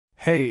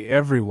Hey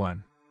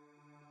everyone!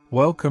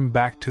 Welcome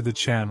back to the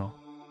channel.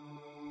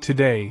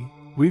 Today,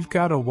 we've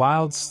got a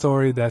wild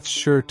story that's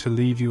sure to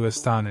leave you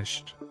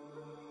astonished.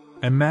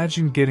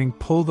 Imagine getting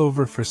pulled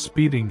over for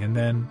speeding and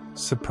then,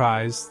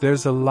 surprise,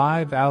 there's a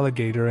live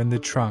alligator in the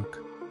trunk.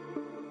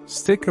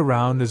 Stick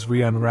around as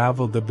we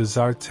unravel the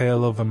bizarre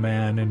tale of a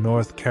man in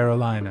North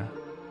Carolina,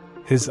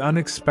 his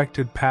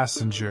unexpected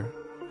passenger,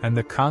 and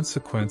the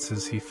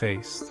consequences he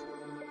faced.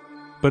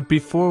 But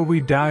before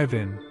we dive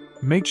in,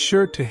 make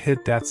sure to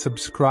hit that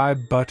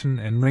subscribe button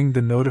and ring the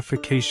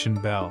notification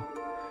bell,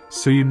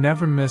 so you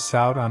never miss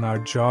out on our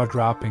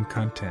jaw-dropping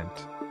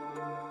content.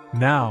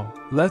 Now,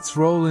 let's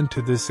roll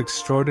into this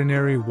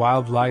extraordinary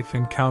wildlife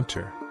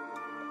encounter.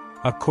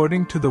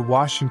 According to the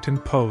Washington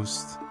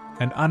Post,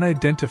 an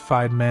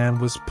unidentified man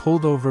was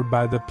pulled over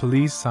by the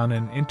police on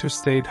an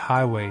interstate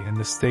highway in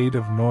the state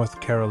of North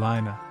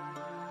Carolina.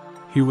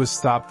 He was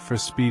stopped for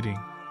speeding.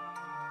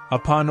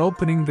 Upon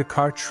opening the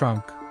car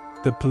trunk,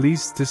 the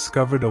police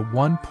discovered a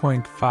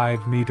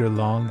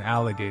 1.5-meter-long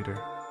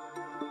alligator.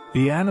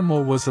 The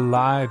animal was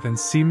alive and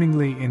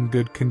seemingly in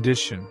good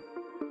condition.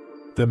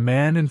 The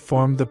man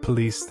informed the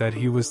police that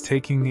he was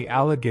taking the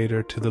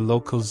alligator to the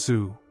local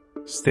zoo,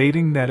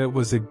 stating that it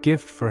was a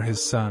gift for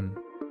his son.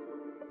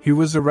 He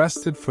was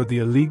arrested for the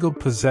illegal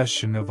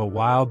possession of a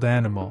wild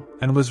animal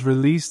and was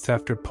released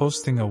after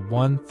posting a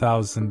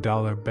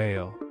 $1,000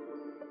 bail.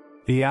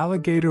 The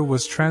alligator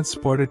was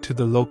transported to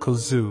the local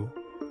zoo,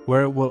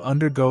 where it will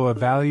undergo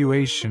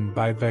evaluation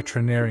by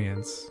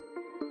veterinarians.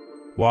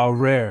 While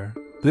rare,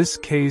 this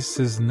case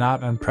is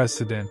not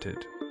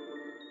unprecedented.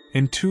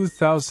 In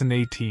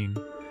 2018,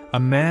 a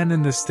man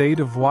in the state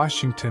of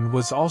Washington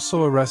was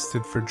also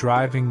arrested for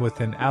driving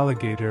with an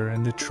alligator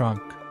in the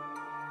trunk.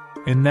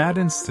 In that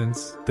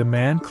instance, the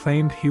man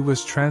claimed he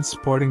was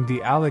transporting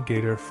the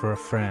alligator for a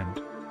friend.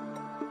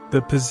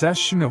 The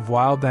possession of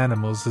wild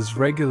animals is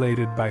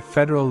regulated by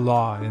federal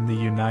law in the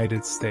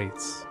United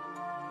States.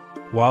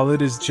 While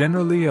it is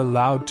generally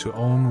allowed to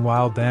own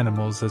wild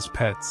animals as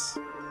pets,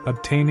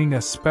 obtaining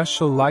a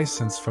special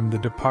license from the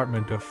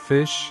Department of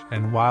Fish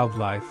and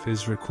Wildlife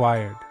is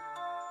required.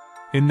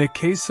 In the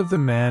case of the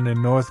man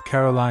in North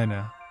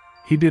Carolina,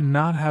 he did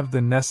not have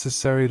the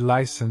necessary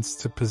license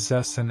to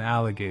possess an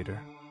alligator.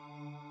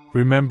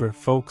 Remember,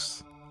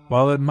 folks,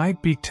 while it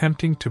might be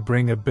tempting to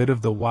bring a bit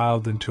of the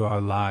wild into our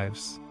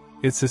lives,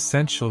 it's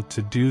essential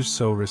to do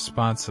so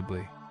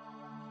responsibly.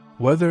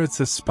 Whether it's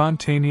a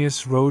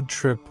spontaneous road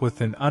trip with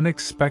an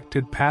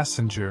unexpected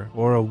passenger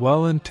or a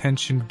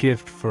well-intentioned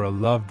gift for a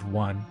loved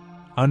one,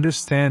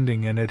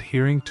 understanding and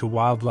adhering to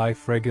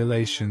wildlife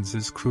regulations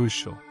is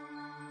crucial.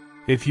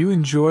 If you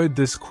enjoyed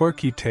this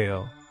quirky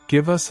tale,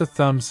 give us a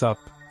thumbs up,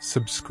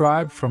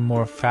 subscribe for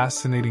more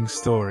fascinating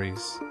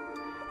stories,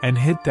 and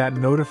hit that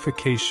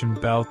notification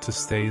bell to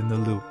stay in the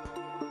loop.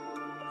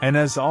 And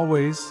as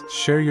always,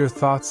 share your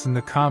thoughts in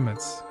the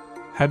comments.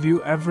 Have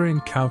you ever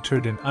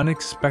encountered an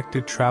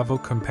unexpected travel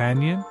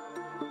companion?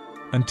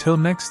 Until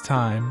next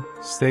time,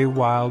 stay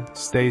wild,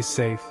 stay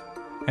safe,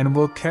 and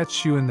we'll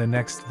catch you in the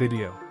next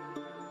video.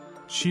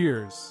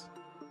 Cheers!